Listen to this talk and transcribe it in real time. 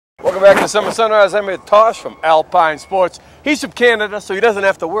Welcome back to Summer Sunrise. I'm with Tosh from Alpine Sports. He's from Canada, so he doesn't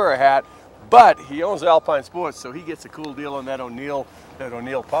have to wear a hat, but he owns Alpine Sports, so he gets a cool deal on that O'Neill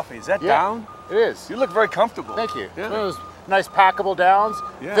puffy. Is that down? It is. You look very comfortable. Thank you. Yeah. Those nice packable downs.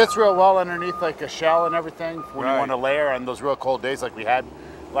 Yeah. Fits real well underneath like a shell and everything when Right. you want to layer on those real cold days like we had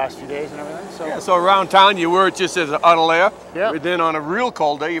last few days and everything. So Yeah, so around town you wear it just as an auto layer. Yeah. But then on a real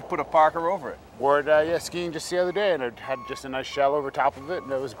cold day you put a parka over it. wore it skiing just the other day, and it had just a nice shell over top of it,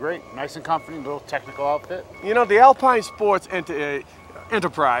 and it was great. Nice and comfy, little technical outfit. You know, the Alpine Sports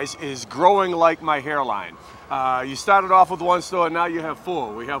enterprise is growing like my hairline. You started off with one store, now you have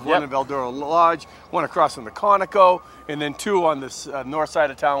four. We have one in Veldora Lodge, one across from the Conoco, and then two on the north side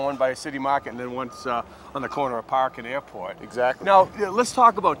of town, one by City Market, and then one's on the corner of Park and Airport. Exactly. Now, let's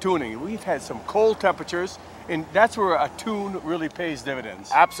talk about tuning. We've had some cold temperatures, and that's where a tune really pays dividends.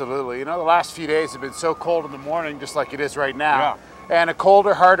 Absolutely. You know, the last few days have been so cold in the morning, just like it is right now. Yeah. And a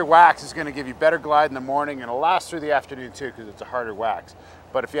colder, harder wax is going to give you better glide in the morning, and it'll last through the afternoon too, because it's a harder wax.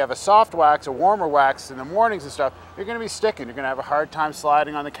 But if you have a soft wax, a warmer wax in the mornings and stuff, you're going to be sticking. You're going to have a hard time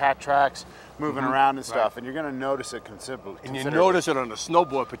sliding on the cat tracks, moving around and stuff, and you're going to notice it considerably. And you notice it on a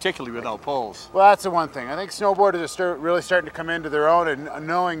snowboard, particularly without poles. Well, that's the one thing. I think snowboarders are really starting to come into their own, and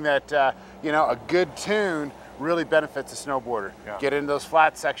knowing that you know, a good tune really benefits a snowboarder. Yeah. Get in those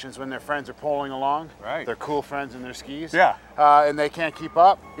flat sections when their friends are poling along. Right. Their cool friends in their skis. Yeah. And they can't keep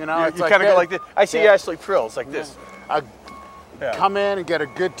up. You know, you kind of go like this. I see Ashley Prills like this. Come in and get a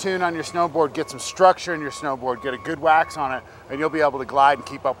good tune on your snowboard, get some structure in your snowboard, get a good wax on it, and you'll be able to glide and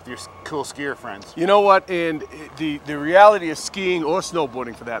keep up with your cool skier friends. You know what, and the reality of skiing or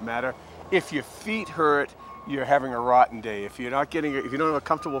snowboarding for that matter, if your feet hurt, you're having a rotten day. If you're not getting, if you don't have a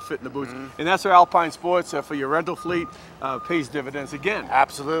comfortable fit in the boots, and that's where Alpine Sports for your rental fleet pays dividends again.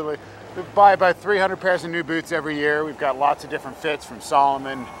 Absolutely. We buy about 300 pairs of new boots every year. We've got lots of different fits from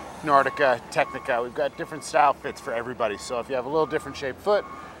Salomon, Nordica, Technica. We've got different style fits for everybody. So if you have a little different shaped foot,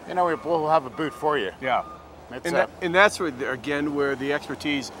 you know, we'll have a boot for you. Yeah. And that's where, again, where the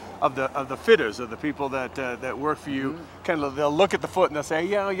expertise of the fitters, of the people that work for you, kind of, they'll look at the foot and they'll say,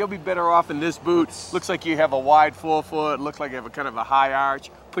 yeah, you'll be better off in this boot. Looks like you have a wide forefoot. Looks like you have a kind of a high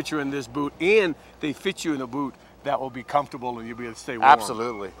arch. Put you in this boot, and they fit you in a boot that will be comfortable and you'll be able to stay warm.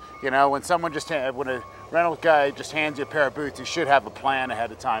 Absolutely. You know, when when a rental guy just hands you a pair of boots, you should have a plan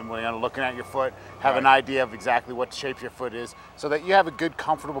ahead of time when you're looking at your foot, have an idea of exactly what shape your foot is, so that you have a good,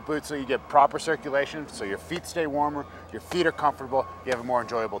 comfortable boot, so you get proper circulation, so your feet stay warmer, your feet are comfortable, you have a more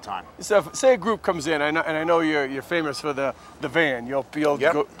enjoyable time. So if, say a group comes in, and I know you're famous for the van, you'll be able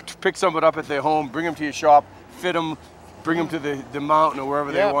to go pick someone up at their home, bring them to your shop, fit them, bring them to the mountain or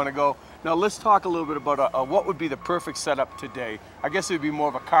wherever they want to go. Now let's talk a little bit about what would be the perfect setup today. I guess it would be more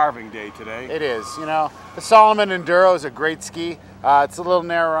of a carving day today. It is. You know, the Salomon Enduro is a great ski. It's a little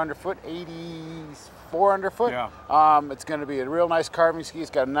narrower underfoot, 84 underfoot. Yeah. It's going to be a real nice carving ski. It's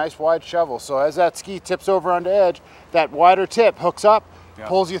got a nice wide shovel. So as that ski tips over onto edge, that wider tip hooks up,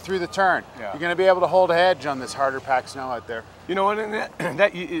 pulls you through the turn. You're going to be able to hold a edge on this harder packed snow out there. You know, and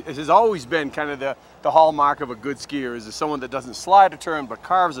that has always been kind of the hallmark of a good skier, is someone that doesn't slide a turn but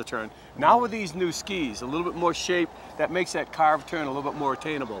carves a turn. Now with these new skis, a little bit more shape, that makes that carved turn a little bit more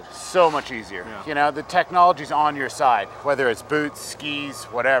attainable. So much easier. Yeah. You know, the technology's on your side, whether it's boots, skis,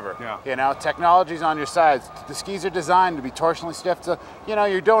 whatever. Yeah. You know, technology's on your side. The skis are designed to be torsionally stiff, so, you know,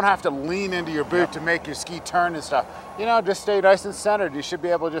 you don't have to lean into your boot to make your ski turn and stuff. You know, just stay nice and centered. You should be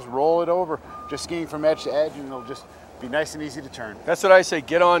able to just roll it over, just skiing from edge to edge, and it'll just be nice and easy to turn. That's what I say.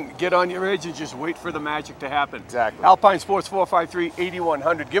 Get on your edge and just wait for the magic to happen. Exactly. Alpine Sports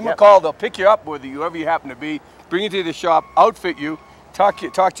 453-8100. Give them a call. They'll pick you up wherever you happen to be. Bring you to the shop. Outfit you. Talk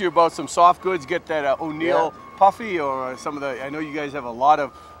to you about some soft goods. Get that O'Neill puffy or some of the. I know you guys have a lot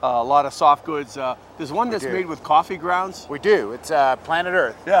of soft goods. There's one that's made with coffee grounds. We do. It's Planet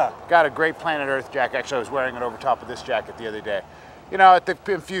Earth. Yeah. Got a great Planet Earth jacket. Actually, I was wearing it over top of this jacket the other day. You know, they've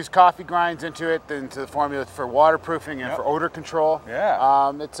infused coffee grinds into it, into the formula for waterproofing and for odor control.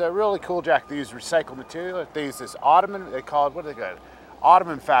 Yeah. It's a really cool jacket. They use recycled material. They use this ottoman, they call it, what do they call it?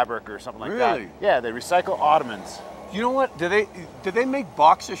 Ottoman fabric or something like that. Really? Yeah, they recycle ottomans. You know what, do they make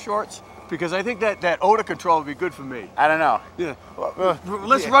boxer shorts? Because I think that odor control would be good for me. I don't know. Yeah.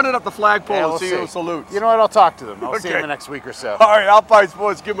 Let's run it up the flagpole and see who salutes. You know what? I'll talk to them. I'll see them in the next week or so. All right, Alpine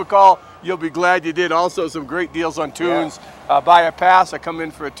Sports, give them a call. You'll be glad you did. Also, some great deals on tunes. Buy a pass or come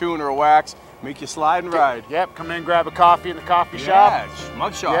in for a tune or a wax. Make you slide and ride. Yep, come in, grab a coffee in the coffee shop.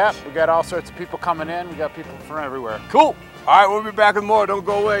 Mug shops. Yep, we got all sorts of people coming in. We got people from everywhere. Cool. All right, we'll be back with more. Don't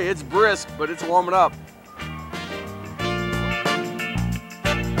go away. It's brisk, but it's warming up.